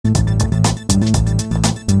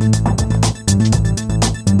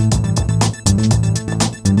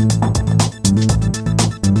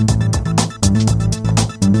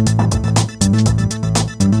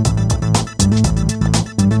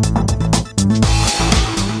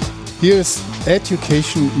Here's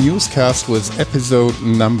Education Newscast with episode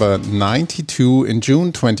number 92 in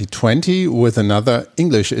June 2020 with another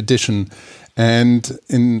English edition. And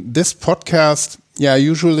in this podcast,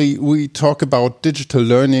 usually we talk about digital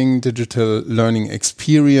learning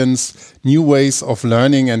experience, new ways of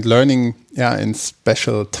learning and learning in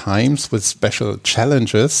special times with special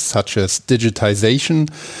challenges such as digitization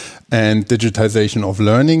and digitization of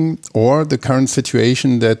learning, or the current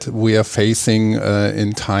situation that we are facing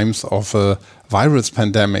in times of a virus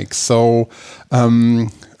pandemic. So a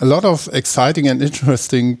lot of exciting and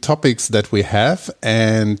interesting topics that we have.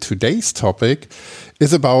 And today's topic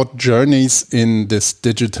is about journeys in this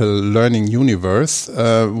digital learning universe,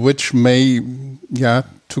 which may,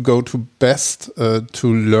 to go to best to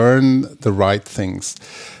learn the right things.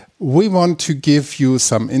 We want to give you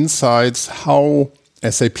some insights how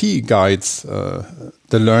SAP guides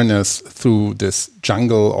the learners through this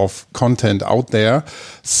jungle of content out there.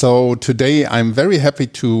 So today I'm very happy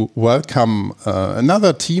to welcome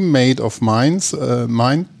another teammate of mine,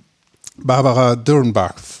 Barbara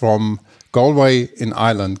Durrenbach from Galway in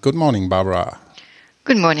Ireland. Good morning, Barbara.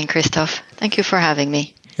 Good morning, Christoph. Thank you for having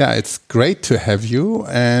me. Yeah, it's great to have you.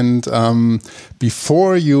 And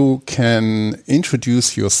before you can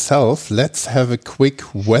introduce yourself, let's have a quick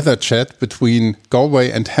weather chat between Galway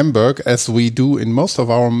and Hamburg, as we do in most of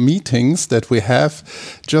our meetings that we have,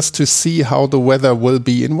 just to see how the weather will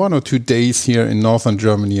be in 1 or 2 days here in northern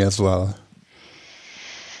Germany as well.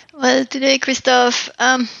 Well, today, Christoph,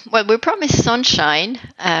 we promised sunshine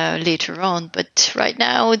later on, but right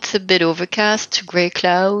now it's a bit overcast, grey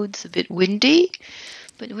clouds, a bit windy.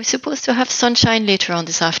 But we're supposed to have sunshine later on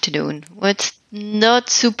this afternoon. Well, it's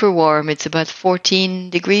not super warm. It's about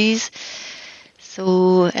 14 degrees.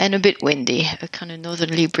 So, and a bit windy, a kind of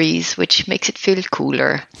northerly breeze, which makes it feel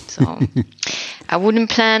cooler. So I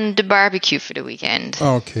wouldn't plan the barbecue for the weekend.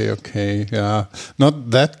 Okay. Yeah.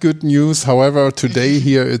 Not that good news. However, today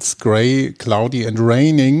here it's grey, cloudy and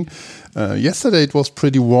raining. Yesterday it was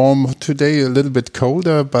pretty warm. Today a little bit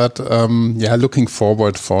colder, but looking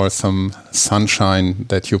forward for some sunshine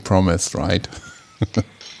that you promised, right?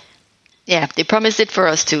 Yeah, they promised it for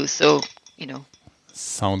us too, so,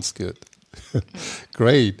 Sounds good.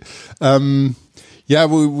 Great.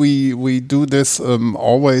 We do this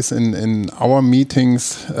always in our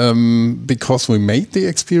meetings because we made the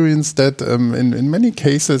experience that in many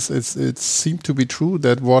cases it seemed to be true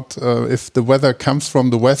that if the weather comes from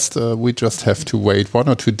the west, we just have to wait 1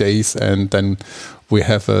 or 2 days, and then we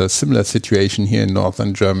have a similar situation here in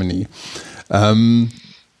northern Germany.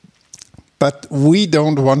 But we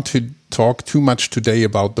don't want to talk too much today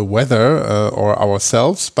about the weather or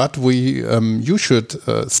ourselves, but you should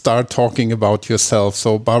start talking about yourself.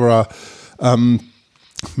 So, Barbara,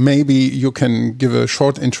 maybe you can give a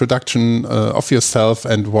short introduction of yourself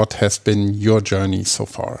and what has been your journey so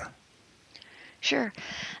far. Sure.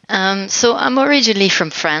 So I'm originally from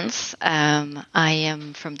France. I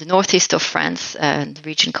am from the northeast of France, the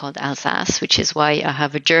region called Alsace, which is why I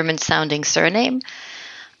have a German-sounding surname.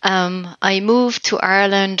 I moved to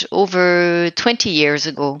Ireland over 20 years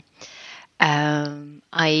ago.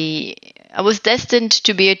 I was destined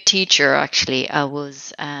to be a teacher, actually.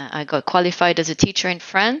 I got qualified as a teacher in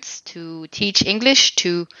France to teach English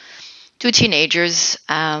to teenagers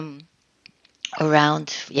around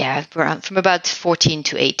from about 14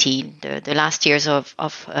 to 18, the last years of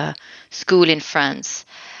school in France.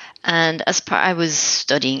 And I was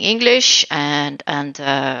studying English and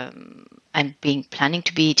I'm planning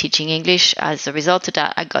to be teaching English. As a result of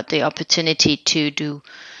that, I got the opportunity to do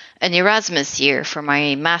an Erasmus year for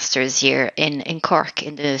my master's year in Cork,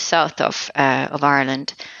 in the south of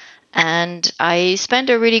Ireland. And I spent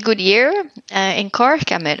a really good year in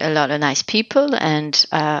Cork. I met a lot of nice people, and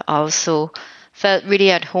I also felt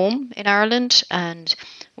really at home in Ireland. And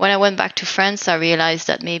when I went back to France, I realized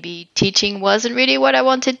that maybe teaching wasn't really what I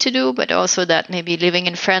wanted to do, but also that maybe living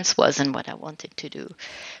in France wasn't what I wanted to do.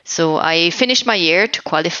 So I finished my year to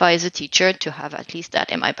qualify as a teacher, to have at least that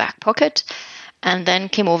in my back pocket, and then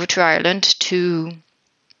came over to Ireland to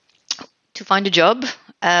find a job.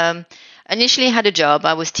 Initially had a job.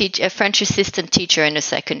 I was a French assistant teacher in a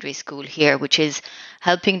secondary school here, which is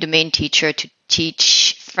helping the main teacher to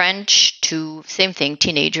teach French to, same thing,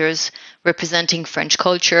 teenagers, representing French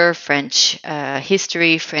culture, French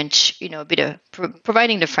history, French, a bit of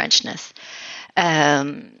providing the Frenchness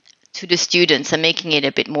to the students and making it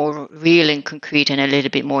a bit more real and concrete and a little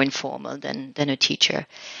bit more informal than a teacher.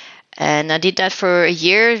 And I did that for a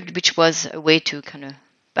year, which was a way to kind of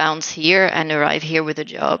bounce here and arrive here with a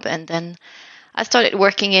job. And then I started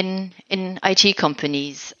working in IT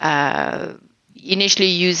companies, initially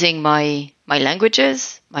using my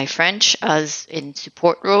languages, my French, as in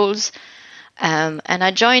support roles. And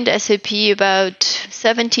I joined SAP about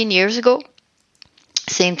 17 years ago.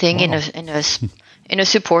 Same thing. Wow. in a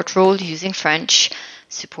support role using French,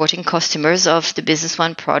 supporting customers of the Business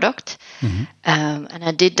One product. Mm-hmm. And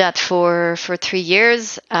I did that for 3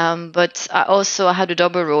 years. But I also had a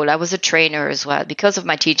double role. I was a trainer as well because of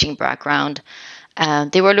my teaching background.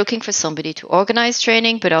 They were looking for somebody to organize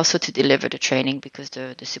training, but also to deliver the training because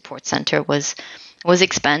the support center was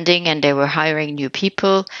expanding and they were hiring new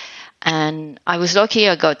people. And I was lucky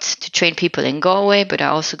I got to train people in Galway, but I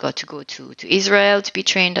also got to go to Israel to be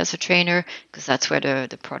trained as a trainer because that's where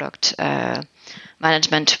the product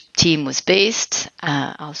management team was based.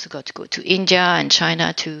 I also got to go to India and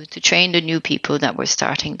China to train the new people that were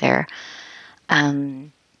starting there.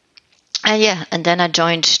 And then I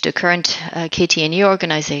joined the current KT&E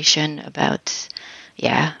organization for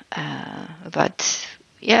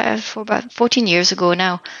about 14 years ago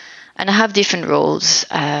now. And I have different roles,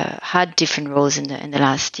 had different roles in the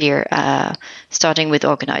last year, starting with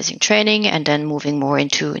organizing training and then moving more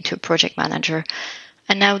into a project manager.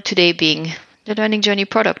 And now today being the Learning Journey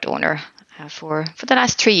product owner for the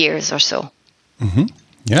last 3 years or so. Mm-hmm.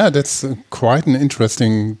 Yeah, that's quite an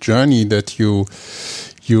interesting journey that you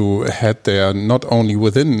had there, not only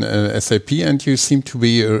within SAP, and you seem to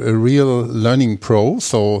be a real learning pro,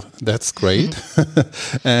 so that's great.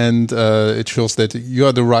 And it shows that you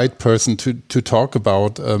are the right person to talk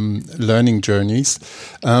about learning journeys.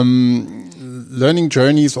 Learning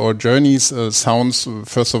journeys or journeys sounds,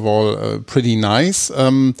 first of all, pretty nice.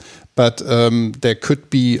 But there could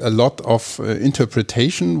be a lot of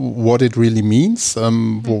interpretation, what it really means.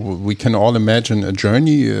 We can all imagine a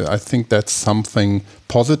journey. I think that's something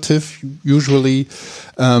positive, usually.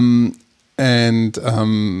 Can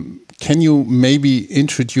you maybe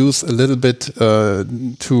introduce a little bit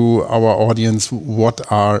to our audience what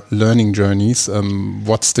are learning journeys?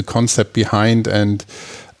 What's the concept behind, and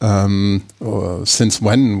since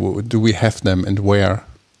when do we have them and where?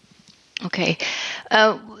 Okay.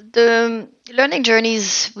 The learning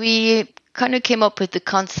journeys, we kind of came up with the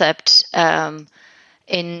concept at the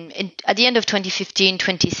end of 2015,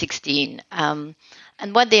 2016. And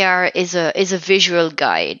what they are is a visual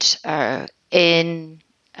guide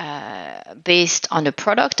based on a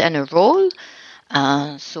product and a role.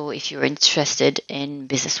 So if you're interested in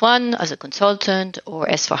Business One as a consultant, or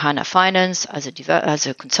S4HANA Finance as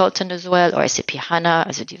a consultant as well, or SAP HANA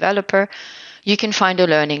as a developer, you can find a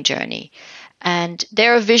learning journey. And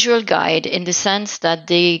they're a visual guide in the sense that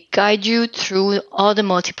they guide you through all the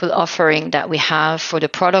multiple offering that we have for the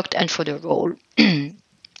product and for the role.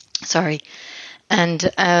 Sorry.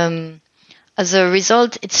 And as a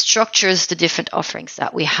result, it structures the different offerings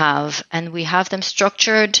that we have. And we have them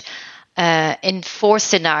structured in 4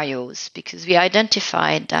 scenarios because we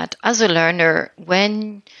identified that as a learner,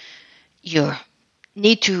 when you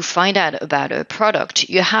need to find out about a product,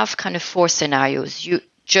 you have kind of 4 scenarios. You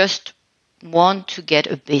just want to get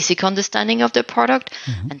a basic understanding of the product,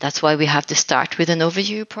 and that's why we have to start with an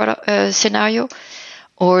overview product scenario.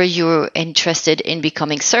 Or you're interested in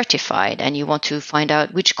becoming certified and you want to find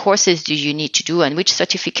out which courses do you need to do and which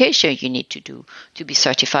certification you need to do to be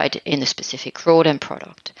certified in a specific role and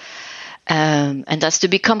product. And that's the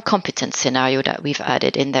become competent scenario that we've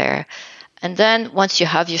added in there. And then once you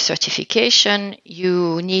have your certification,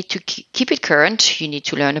 you need to keep it current. You need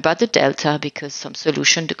to learn about the Delta because some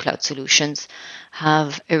the cloud solutions,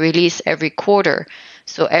 have a release every quarter.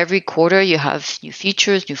 So every quarter you have new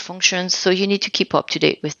features, new functions. So you need to keep up to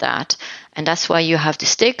date with that. And that's why you have the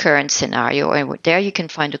stay current scenario. And there you can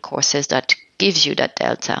find the courses that gives you that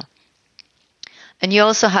Delta. And you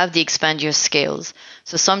also have the expand your skills.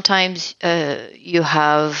 So sometimes you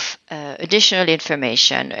have additional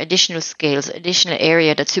information, additional skills, additional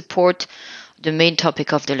area that support the main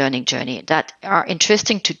topic of the learning journey that are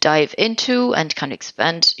interesting to dive into and can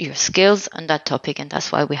expand your skills on that topic. And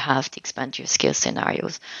that's why we have the expand your skills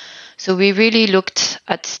scenarios. So we really looked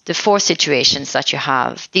at the 4 situations that you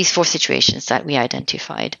have, these 4 situations that we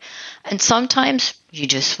identified. And sometimes you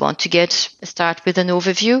just want to start with an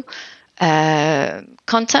overview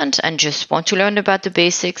content and just want to learn about the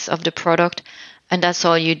basics of the product, and that's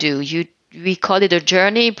all you do. We call it a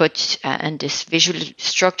journey, but and this visual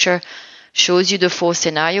structure shows you the 4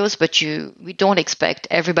 scenarios, but we don't expect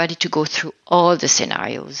everybody to go through all the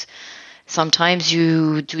scenarios. Sometimes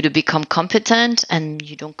you do the become competent and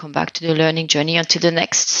you don't come back to the learning journey until the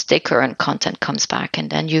next sticker and content comes back, and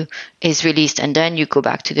then is released, and then you go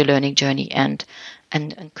back to the learning journey and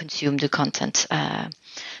consume the content.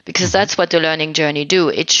 Because that's what the learning journey do.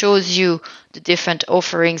 It shows you the different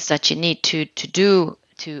offerings that you need to do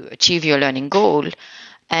to achieve your learning goal,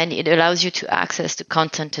 and it allows you to access the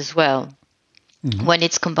content as well. When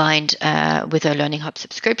it's combined with a Learning Hub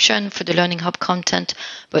subscription for the Learning Hub content,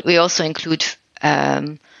 but we also include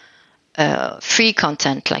free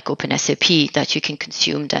content like OpenSAP that you can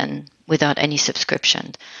consume then without any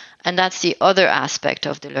subscription. And that's the other aspect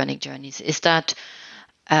of the learning journeys, is that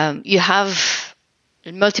you have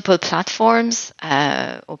multiple platforms,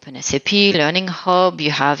 OpenSAP, Learning Hub, you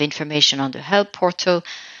have information on the help portal,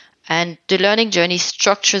 and the learning journey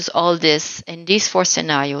structures all this in these 4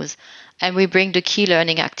 scenarios. And we bring the key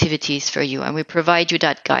learning activities for you, and we provide you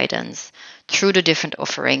that guidance through the different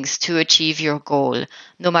offerings to achieve your goal,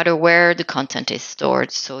 no matter where the content is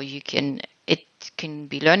stored. So it can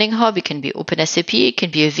be Learning Hub, it can be OpenSAP, it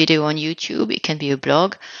can be a video on YouTube, it can be a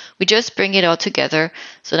blog. We just bring it all together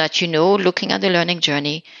so that looking at the learning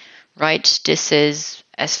journey, right, this is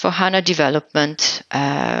S4HANA development.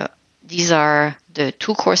 These are the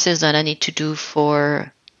 2 courses that I need to do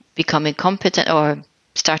for becoming competent, or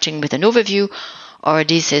starting with an overview, or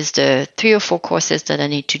this is the 3 or 4 courses that I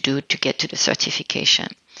need to do to get to the certification.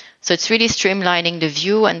 So it's really streamlining the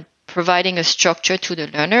view and providing a structure to the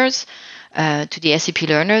learners, to the SAP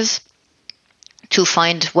learners, to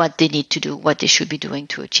find what they need to do, what they should be doing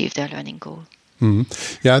to achieve their learning goal.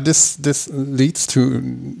 Yeah, this leads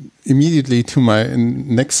immediately to my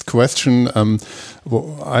next question.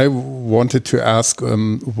 I wanted to ask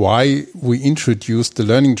why we introduced the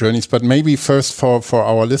learning journeys, but maybe first for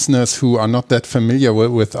our listeners who are not that familiar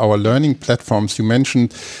with our learning platforms, you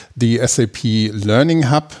mentioned the SAP Learning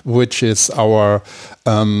Hub, which is our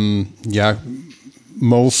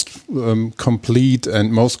most complete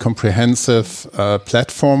and most comprehensive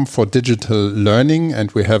platform for digital learning,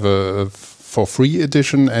 and we have a for free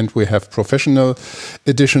edition, and we have professional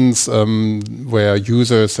editions where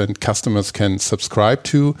users and customers can subscribe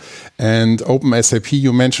to. And OpenSAP,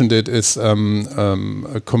 you mentioned it, is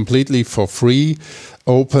completely for free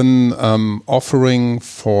open offering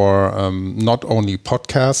for not only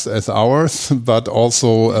podcasts as ours, but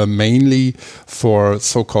also mainly for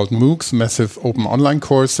so-called MOOCs, massive open online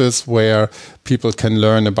courses, where people can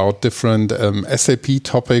learn about different SAP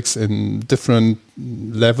topics in different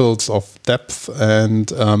levels of depth,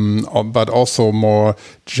 and but also more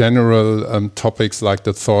general topics like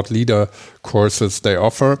the thought leader courses they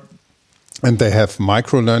offer. And they have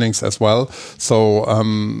micro learnings as well. So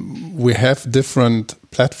we have different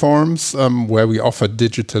platforms where we offer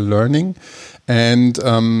digital learning. And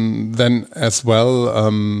then as well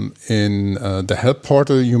in the help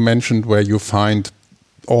portal you mentioned, where you find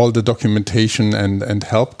all the documentation and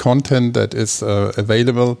help content that is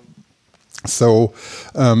available. So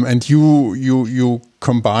and you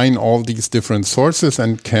combine all these different sources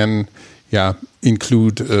and can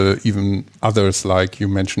include even others, like you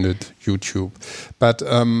mentioned it, YouTube. But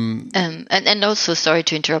and also, sorry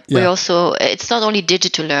to interrupt, we also, it's not only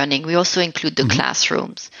digital learning, we also include the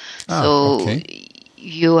classrooms.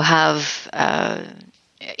 You have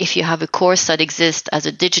if you have a course that exists as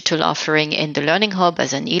a digital offering in the Learning Hub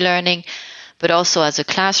as an e-learning, but also as a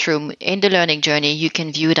classroom in the learning journey, you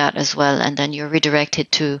can view that as well. And then you're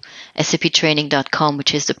redirected to saptraining.com,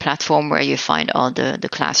 which is the platform where you find all the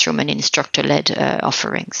classroom and instructor-led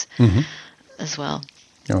offerings as well.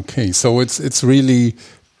 Okay, so it's really,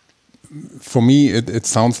 for me, it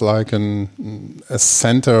sounds like a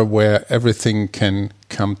center where everything can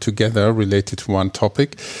come together related to one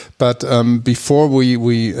topic. But before we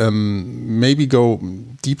maybe go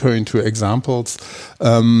deeper into examples,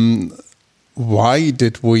 why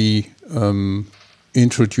did we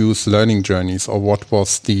introduce learning journeys, or what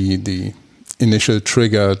was the initial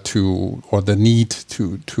trigger or the need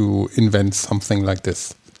to invent something like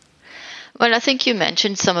this? Well, I think you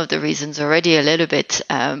mentioned some of the reasons already a little bit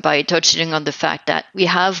by touching on the fact that we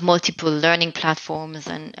have multiple learning platforms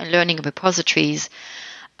and learning repositories.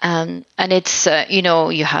 And it's,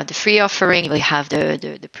 you have the free offering, you have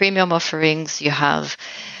the premium offerings, you have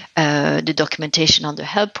the documentation on the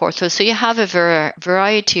help portal. So you have a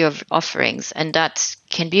variety of offerings, and that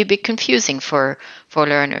can be a bit confusing for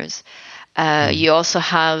learners. You also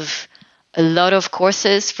have a lot of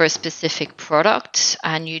courses for a specific product,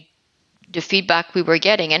 and the feedback we were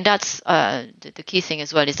getting, and that's the key thing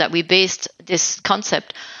as well, is that we based this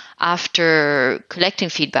concept after collecting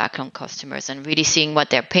feedback on customers and really seeing what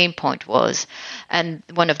their pain point was. And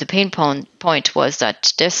one of the pain point was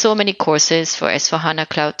that there's so many courses for S/4HANA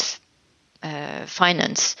Cloud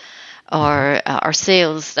Finance or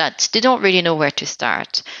sales that they don't really know where to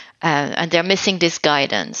start, and they're missing this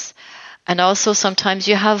guidance. And also sometimes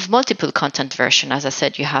you have multiple content version. As I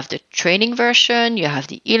said, you have the training version, you have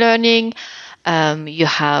the e-learning, you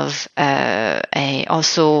have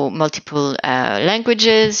also multiple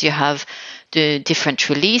languages, you have the different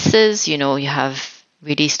releases, you have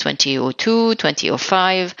release 2002,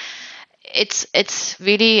 2005. It's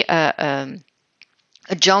really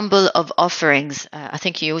a jumble of offerings. I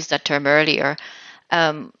think you used that term earlier.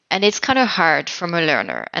 And it's kind of hard from a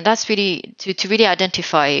learner. And that's really to really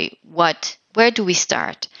identify where do we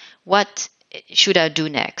start? What should I do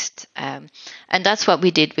next? And that's what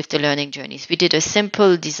we did with the learning journeys. We did a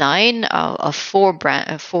simple design of four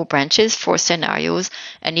branches, 4 scenarios,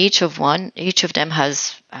 and each of them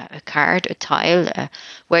has a card, a tile,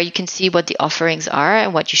 where you can see what the offerings are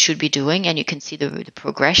and what you should be doing, and you can see the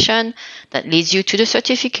progression that leads you to the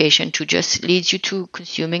certification, to just leads you to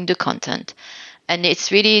consuming the content. And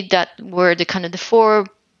it's really that were the kind of the 4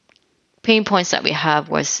 pain points that we have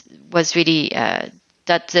was really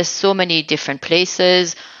that there's so many different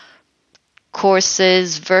places,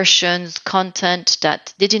 courses, versions, content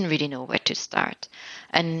that they didn't really know where to start.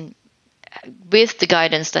 And with the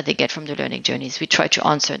guidance that they get from the learning journeys, we try to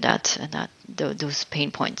answer those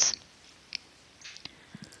pain points.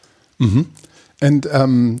 Mm-hmm. And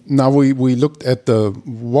now we looked at the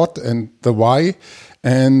what and the why.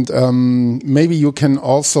 And maybe you can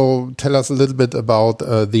also tell us a little bit about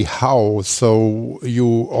the how. So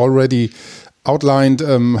you already outlined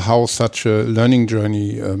how such a learning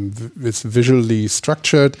journey is visually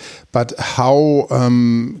structured, but how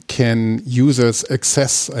can users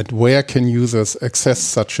access and where can users access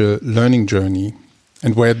such a learning journey,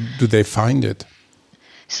 and where do they find it?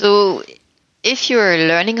 So if you're a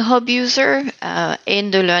Learning Hub user,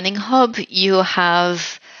 in the Learning Hub, you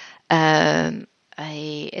have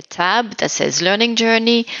a tab that says Learning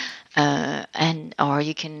Journey, or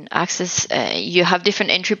you can access. You have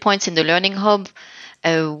different entry points in the Learning Hub,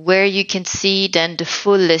 where you can see then the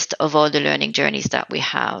full list of all the learning journeys that we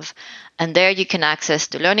have, and there you can access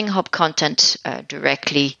the Learning Hub content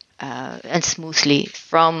directly and smoothly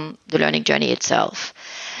from the learning journey itself.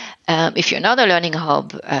 If you're not a Learning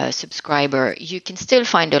Hub subscriber, you can still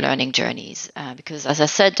find the learning journeys because, as I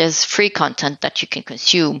said, there's free content that you can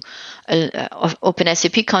consume.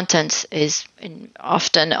 OpenSAP content is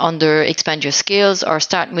often under Expand Your Skills or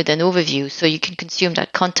Start with an Overview, so you can consume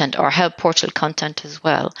that content, or Help Portal content as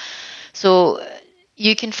well. So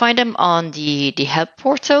you can find them on the Help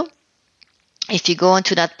Portal. If you go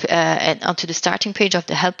onto onto the starting page of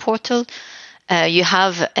the Help Portal, you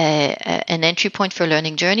have an entry point for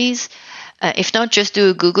learning journeys. If not, just do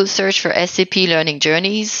a Google search for SAP learning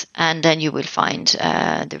journeys, and then you will find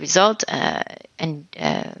the result.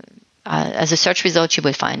 As a search result, you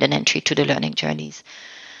will find an entry to the learning journeys.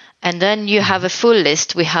 And then you have a full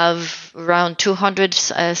list. We have around 200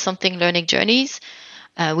 something learning journeys.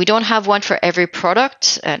 We don't have one for every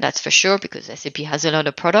product, that's for sure, because SAP has a lot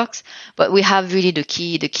of products. But we have really the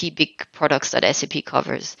key big products that SAP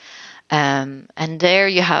covers. And there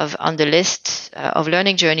you have on the list of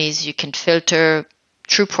learning journeys, you can filter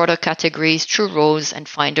through product categories, through roles, and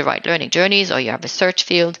find the right learning journeys, or you have a search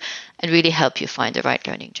field and really help you find the right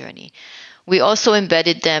learning journey. We also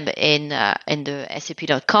embedded them in the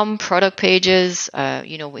SAP.com product pages.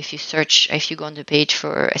 If you go on the page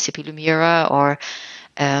for SAP Lumira or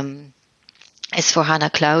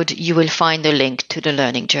S/4HANA Cloud, you will find a link to the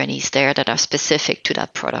learning journeys there that are specific to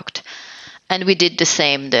that product. And we did the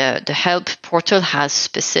same. The Help portal has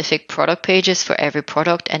specific product pages for every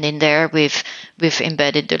product, and in there we've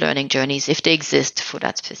embedded the learning journeys if they exist for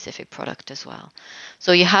that specific product as well.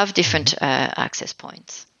 So you have different access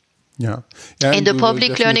points. Yeah. In the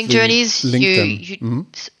public learning journeys,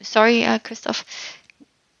 sorry, Christoph.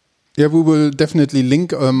 Yeah, we will definitely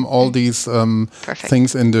link all these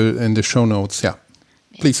things in the show notes. Yeah.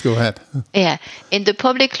 Please go ahead. Yeah. In the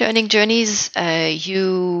public learning journeys,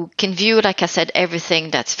 you can view, like I said,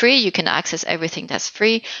 everything that's free. You can access everything that's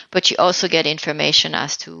free, but you also get information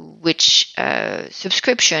as to which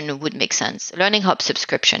subscription would make sense. Learning Hub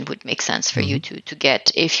subscription would make sense for you to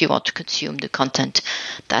get if you want to consume the content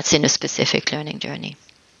that's in a specific learning journey.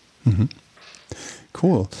 Mm-hmm.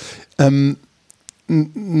 Cool.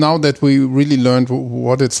 Now that we really learned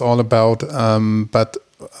what it's all about, but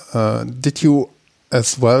did you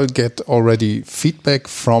as well get already feedback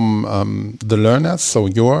from the learners, so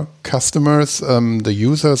your customers, the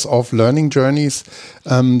users of learning journeys?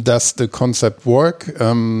 Does the concept work?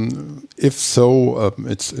 If so,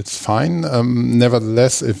 it's fine.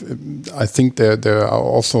 Nevertheless, I think there are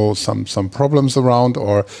also some problems around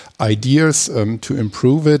or ideas to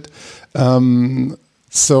improve it.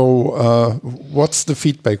 So what's the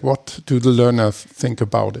feedback? What do the learners think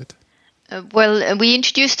about it? We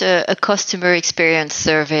introduced a customer experience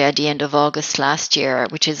survey at the end of August last year,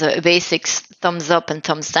 which is a basic thumbs up and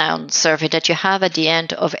thumbs down survey that you have at the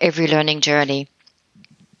end of every learning journey.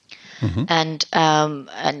 Mm-hmm.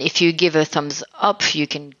 And if you give a thumbs up, you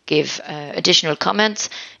can give additional comments.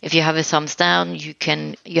 If you have a thumbs down,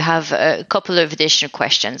 you have a couple of additional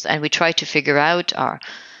questions, and we try to figure out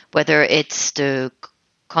whether it's the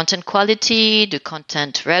content quality, the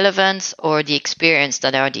content relevance, or the experience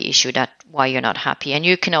that are the issue that why you're not happy. And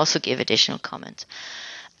you can also give additional comments.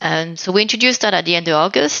 And so we introduced that at the end of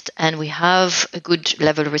August, and we have a good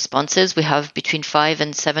level of responses. We have between 500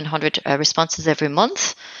 and 700 responses every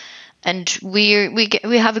month. And we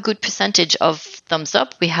have a good percentage of thumbs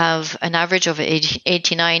up. We have an average of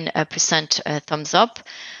 89% thumbs up.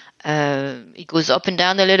 It goes up and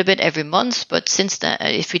down a little bit every month, but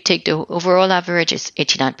if we take the overall average, it's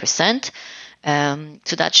 89%.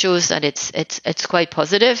 So that shows that it's quite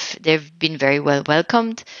positive. They've been very well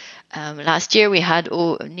welcomed. Last year we had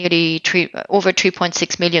over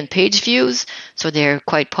 3.6 million page views, so they're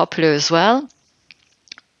quite popular as well.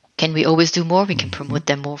 Can we always do more? We can promote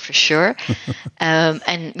them more for sure.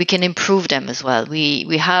 And we can improve them as well.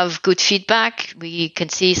 We have good feedback. We can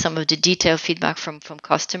see some of the detailed feedback from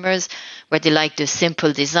customers where they like the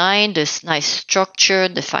simple design, this nice structure,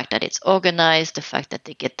 the fact that it's organized, the fact that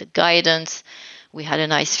they get the guidance. We had a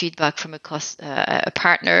nice feedback from a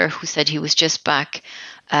partner who said he was just back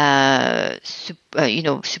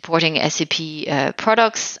supporting SAP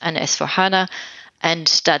products and S4HANA. And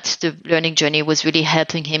that the learning journey was really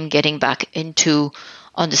helping him getting back into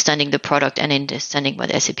understanding the product and understanding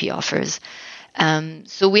what SAP offers.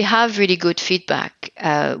 So we have really good feedback.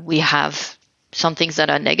 We have some things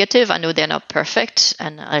that are negative. I know they're not perfect,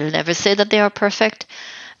 and I'll never say that they are perfect.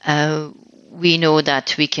 We know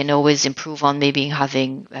that we can always improve on maybe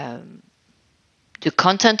having the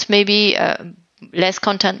content, maybe less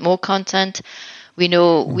content, more content. We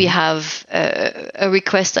know we have a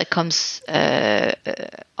request that comes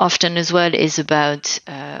often as well is about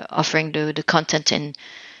offering the content in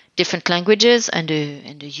different languages and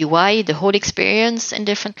the UI, the whole experience in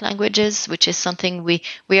different languages, which is something we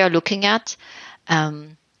are looking at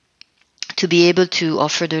to be able to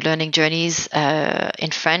offer the learning journeys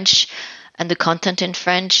in French and the content in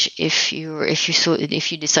French if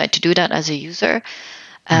you decide to do that as a user.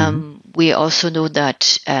 We also know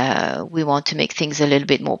that we want to make things a little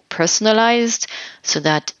bit more personalized, so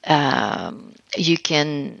that you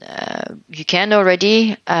can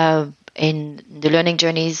already in the learning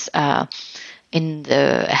journeys in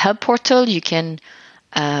the help portal you can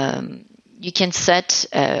set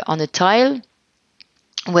on a tile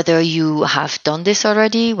whether you have done this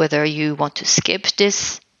already, whether you want to skip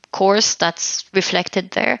this course that's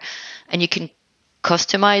reflected there, and you can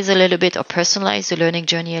customize a little bit or personalize the learning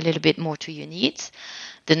journey a little bit more to your needs.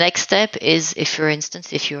 The next step is if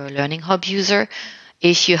you're a Learning Hub user,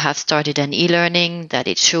 if you have started an e-learning, that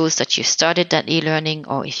it shows that you started that e-learning,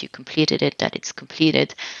 or if you completed it, that it's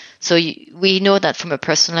completed. So we know that from a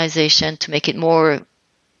personalization, to make it more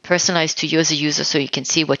personalized to you as a user so you can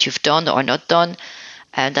see what you've done or not done,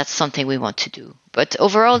 and that's something we want to do. But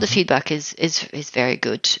overall, the feedback is very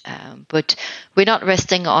good. But we're not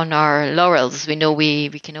resting on our laurels. We know we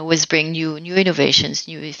can always bring new innovations,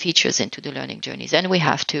 new features into the learning journeys, and we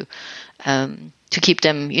have to keep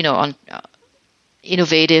them, on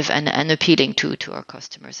innovative and appealing to our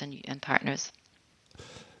customers and partners.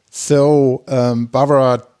 So,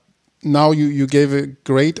 Barbara, now you gave a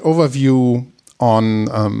great overview on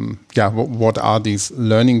what are these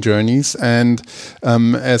learning journeys, and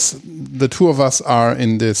as the two of us are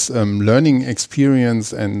in this learning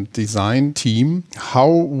experience and design team, how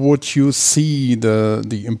would you see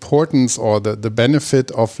the importance or the benefit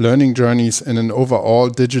of learning journeys in an overall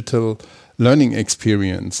digital learning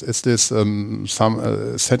experience? Is this some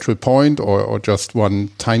central point or just one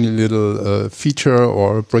tiny little feature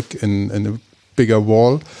or a brick in a bigger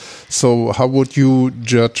wall? So how would you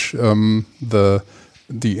judge the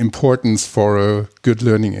importance for a good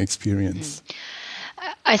learning experience?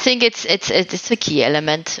 I think it's a key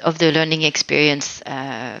element of the learning experience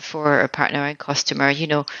for a partner and customer.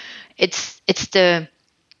 It's the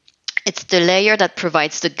layer that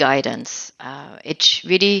provides the guidance. It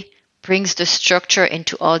really brings the structure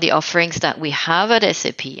into all the offerings that we have at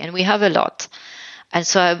SAP, and we have a lot. And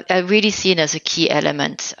so I really see it as a key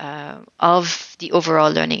element of the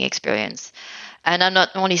overall learning experience. And I'm not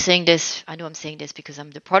only saying this, I know I'm saying this because I'm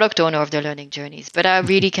the product owner of the learning journeys, but I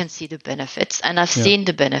really can see the benefits. And I've seen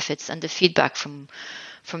the benefits and the feedback from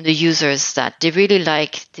the users that they really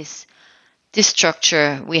like this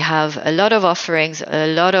structure. We have a lot of offerings, a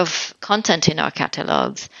lot of content in our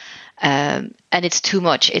catalogs, and it's too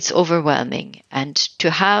much. It's overwhelming. And to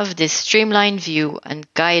have this streamlined view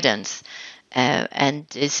and guidance and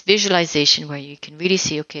this visualization where you can really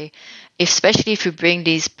see, okay, especially if you bring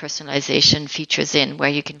these personalization features in where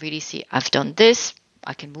you can really see, I've done this,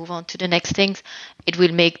 I can move on to the next things. It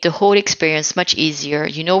will make the whole experience much easier.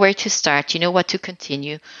 You know where to start, you know what to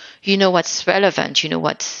continue, you know what's relevant, you know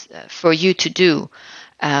what's for you to do.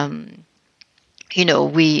 We are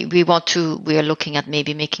looking at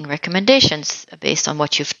maybe making recommendations based on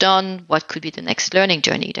what you've done, what could be the next learning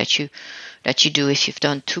journey that you do if you've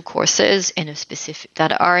done 2 courses in a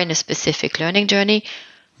specific learning journey.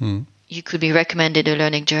 You could be recommended a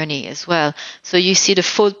learning journey as well. So you see the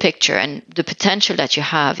full picture and the potential that you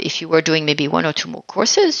have. If you were doing maybe 1 or 2 more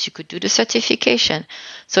courses, you could do the certification.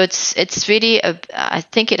 So it's really, I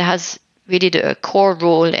think it has really a core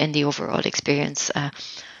role in the overall experience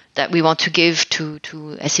that we want to give to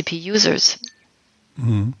SAP users.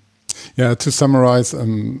 Yeah, to summarize,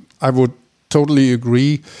 I would totally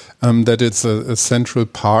agree that it's a central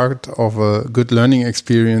part of a good learning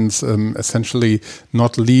experience, essentially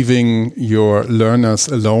not leaving your learners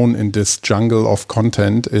alone in this jungle of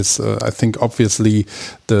content is, I think, obviously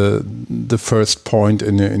the first point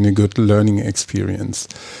in a good learning experience.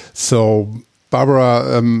 So,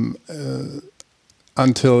 Barbara,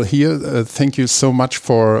 until here, thank you so much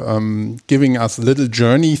for giving us a little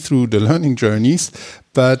journey through the learning journeys.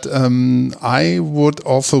 But I would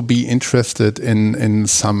also be interested in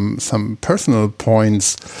some personal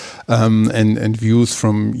points and views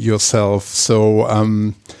from yourself. So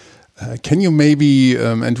can you maybe,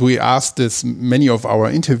 and we asked this many of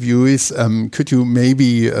our interviewees, could you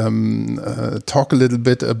maybe talk a little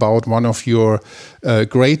bit about one of your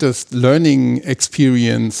greatest learning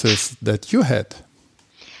experiences that you had?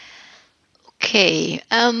 Okay.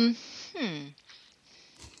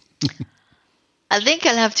 I think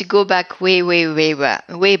I'll have to go back way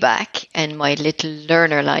back in my little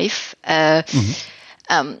learner life. I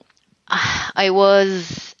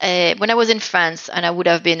was, when I was in France, and I would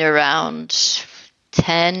have been around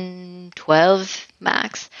 10, 12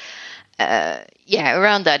 max.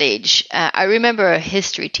 Around that age. I remember a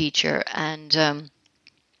history teacher, and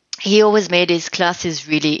he always made his classes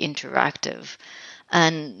really interactive.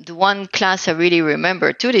 And the one class I really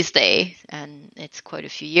remember to this day, and it's quite a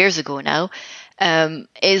few years ago now,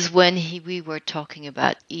 is when we were talking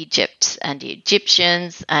about Egypt and the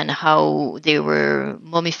Egyptians and how they were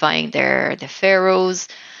mummifying their pharaohs.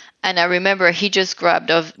 And I remember he just grabbed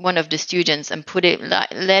one of the students and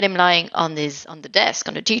let him lying on the desk,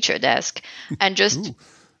 on the teacher desk, and just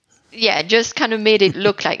kind of made it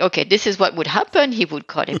look like, okay, this is what would happen. He would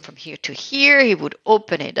cut it from here to here. He would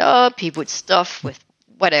open it up. He would stuff with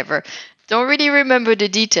whatever. Don't really remember the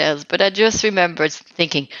details, but I just remember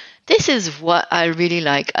thinking, this is what I really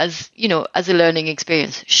like as a learning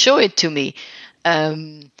experience. Show it to me.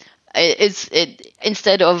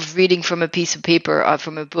 Instead of reading from a piece of paper or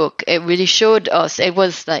from a book, it really showed us. It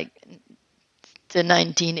was like the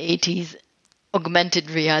 1980s augmented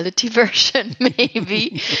reality version,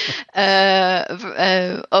 maybe,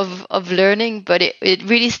 of learning. But it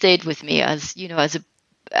really stayed with me as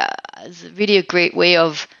really a great way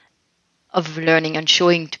of learning and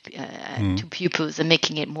showing to pupils and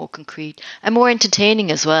making it more concrete and more entertaining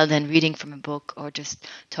as well than reading from a book or just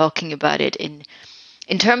talking about it in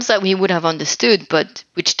terms that we would have understood, but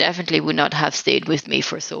which definitely would not have stayed with me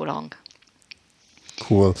for so long.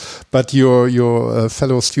 Cool. But your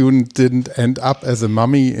fellow student didn't end up as a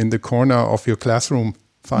mummy in the corner of your classroom?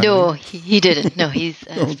 Finally? No, he didn't. No, he's,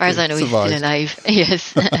 as far as I know, survived. He's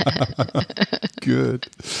still alive. Yes. Good.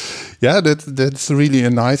 Yeah, that's really a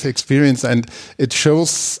nice experience. And it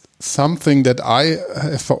shows something that I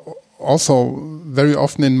have also very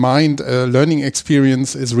often in mind. Learning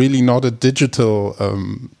experience is really not a digital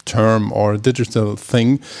term or a digital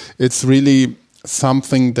thing. It's really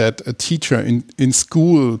something that a teacher in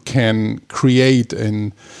school can create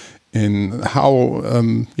in how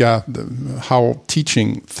how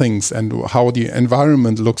teaching things and how the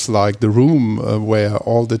environment looks like, the room where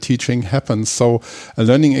all the teaching happens. So a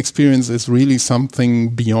learning experience is really something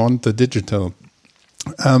beyond the digital.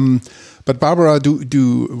 But Barbara,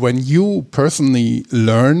 do when you personally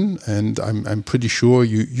learn, and I'm pretty sure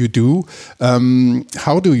you do,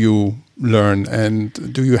 how do you learn?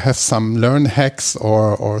 And do you have some learn hacks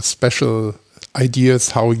or special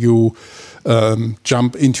ideas how you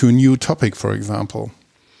jump into a new topic, for example?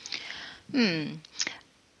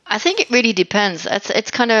 I think it really depends.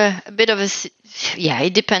 It's kind of a bit of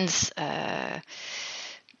it depends. I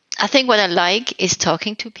think what I like is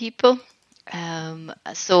talking to people.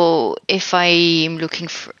 So if I'm looking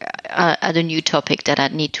at a new topic that I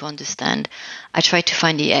need to understand, I try to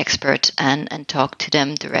find the expert and talk to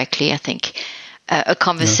them directly. I think a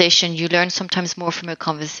conversation, you learn sometimes more from a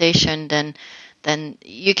conversation than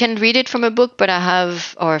you can read it from a book, but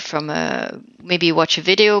or from maybe watch a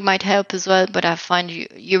video might help as well. But I find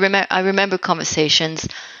I remember conversations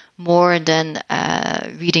more than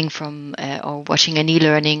reading from or watching an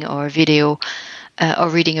e-learning or a video or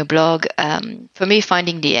reading a blog. For me,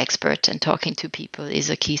 finding the expert and talking to people is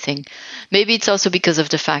a key thing. Maybe it's also because of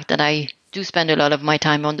the fact that I do spend a lot of my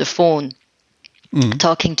time on the phone.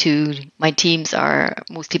 Talking to my teams are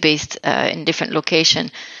mostly based in different location.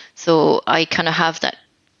 So I kind of have that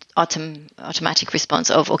automatic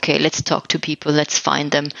response of, okay, let's talk to people, let's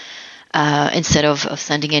find them, instead of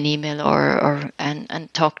sending an email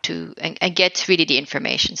and talk to and get really the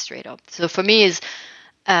information straight up. So for me is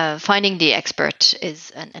finding the expert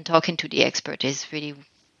and talking to the expert is really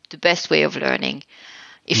the best way of learning.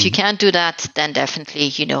 If you can't do that, then definitely,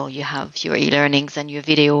 you have your e-learnings and your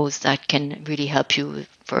videos that can really help you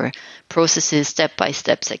for processes,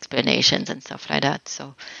 step-by-step explanations and stuff like that.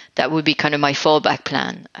 So that would be kind of my fallback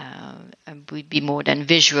plan. And would be more than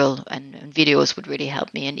visual, and videos would really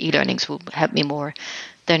help me, and e-learnings would help me more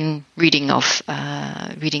than reading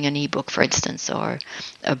an ebook, for instance, or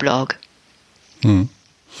a blog.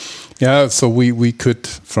 Yeah, so we could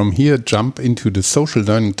from here jump into the social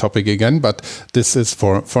learning topic again, but this is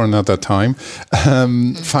for another time.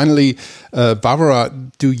 Finally, Barbara,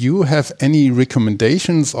 do you have any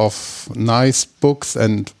recommendations of nice books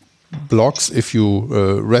and blogs if you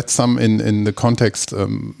read some in the context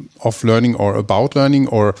of learning or about learning,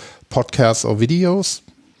 or podcasts or videos?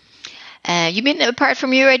 You mean apart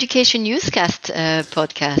from your Education Newscast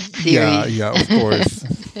podcast series? Yeah, of course.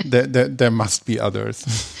 there must be others.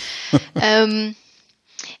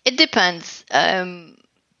 It depends. It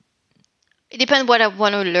depends what I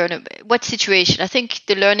want to learn, what situation. I think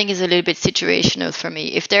the learning is a little bit situational for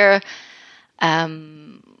me. If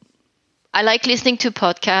I like listening to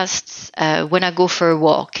podcasts when I go for a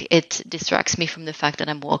walk. It distracts me from the fact that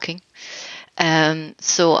I'm walking.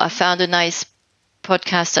 So I found a nice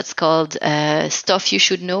podcast that's called Stuff You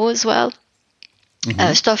Should Know as well.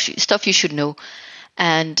 Stuff You Should Know,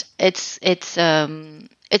 and it's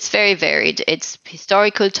very varied. It's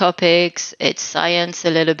historical topics, it's science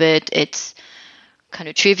a little bit, it's kind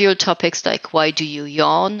of trivial topics like why do you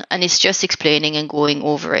yawn, and it's just explaining and going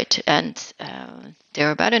over it. And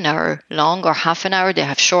they're about an hour long or half an hour. They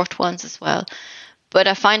have short ones as well, but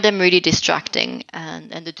I find them really distracting.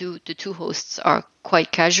 And the two hosts are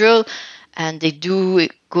quite casual. And they do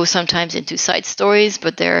go sometimes into side stories,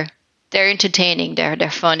 but they're entertaining, they're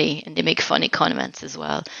funny, and they make funny comments as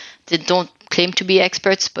well. They don't claim to be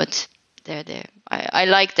experts, but I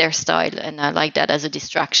like their style, and I like that as a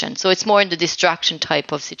distraction. So it's more in the distraction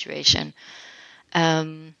type of situation.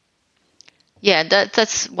 That's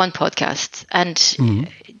one podcast, and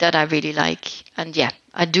that I really like. And yeah,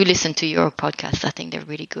 I do listen to your podcast. I think they're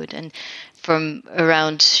really good. And from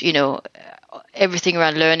around, everything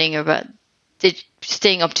around learning, about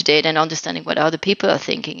staying up to date and understanding what other people are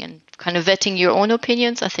thinking and kind of vetting your own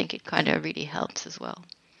opinions, I think it kind of really helps as well.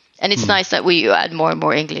 And it's nice that we add more and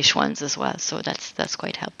more English ones as well. So that's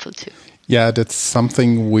quite helpful too. Yeah, that's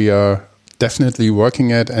something we are definitely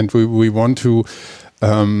working at, and we want to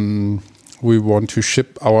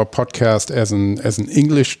ship our podcast as an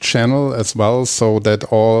English channel as well, so that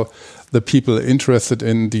all the people interested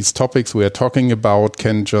in these topics we are talking about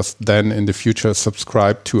can just then in the future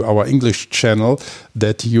subscribe to our English channel,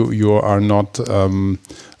 that you are not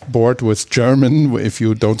bored with German. If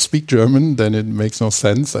you don't speak German, then it makes no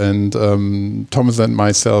sense. And Thomas and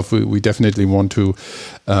myself, we definitely want to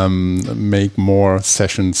make more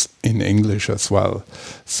sessions in English as well.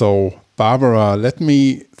 So Barbara, let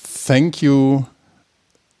me thank you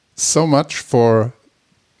so much for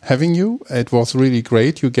having you. It was really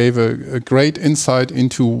great. You gave a great insight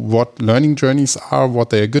into what learning journeys are, what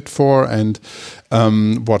they are good for, and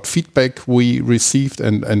what feedback we received,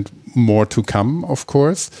 and more to come, of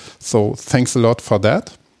course. So thanks a lot for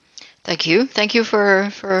that. Thank you. Thank you for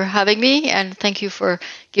having me, and thank you for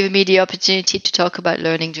giving me the opportunity to talk about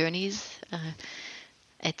learning journeys.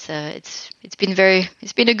 it's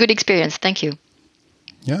been a good experience. Thank you.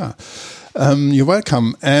 Yeah. You're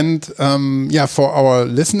welcome. And for our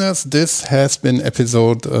listeners, this has been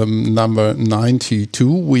episode number 92.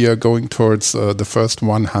 We are going towards the first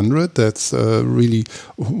 100. That's really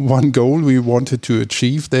one goal we wanted to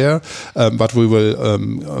achieve there. But we will,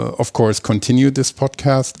 of course, continue this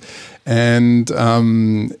podcast. And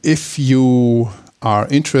if you are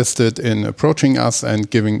interested in approaching us and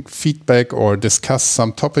giving feedback or discuss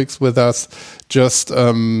some topics with us, just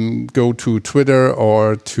go to Twitter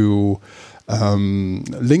or to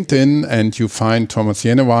LinkedIn, and you find Thomas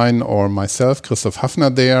Jennewein or myself, Christoph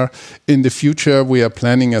Hafner, there. In the future, we are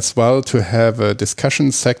planning as well to have a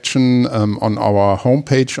discussion section on our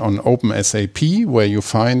homepage on OpenSAP, where you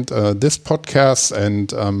find this podcast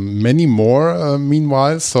and many more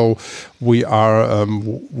meanwhile. So we are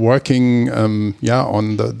working on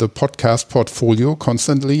the podcast portfolio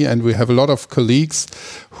constantly, and we have a lot of colleagues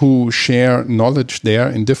who share knowledge there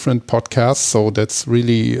in different podcasts. So that's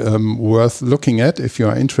really worth looking at if you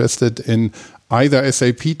are interested in either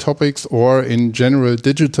SAP topics or in general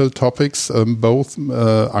digital topics. Both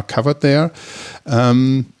are covered there.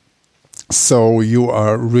 So you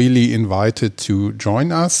are really invited to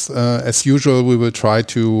join us. As usual, we will try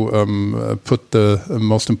to put the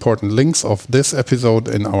most important links of this episode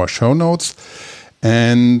in our show notes.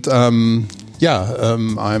 And I'm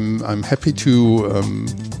happy to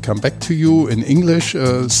come back to you in English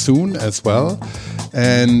soon as well.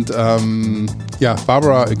 And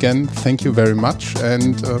Barbara, again, thank you very much,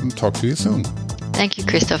 and talk to you soon. Thank you,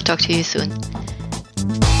 Christoph. Talk to you soon.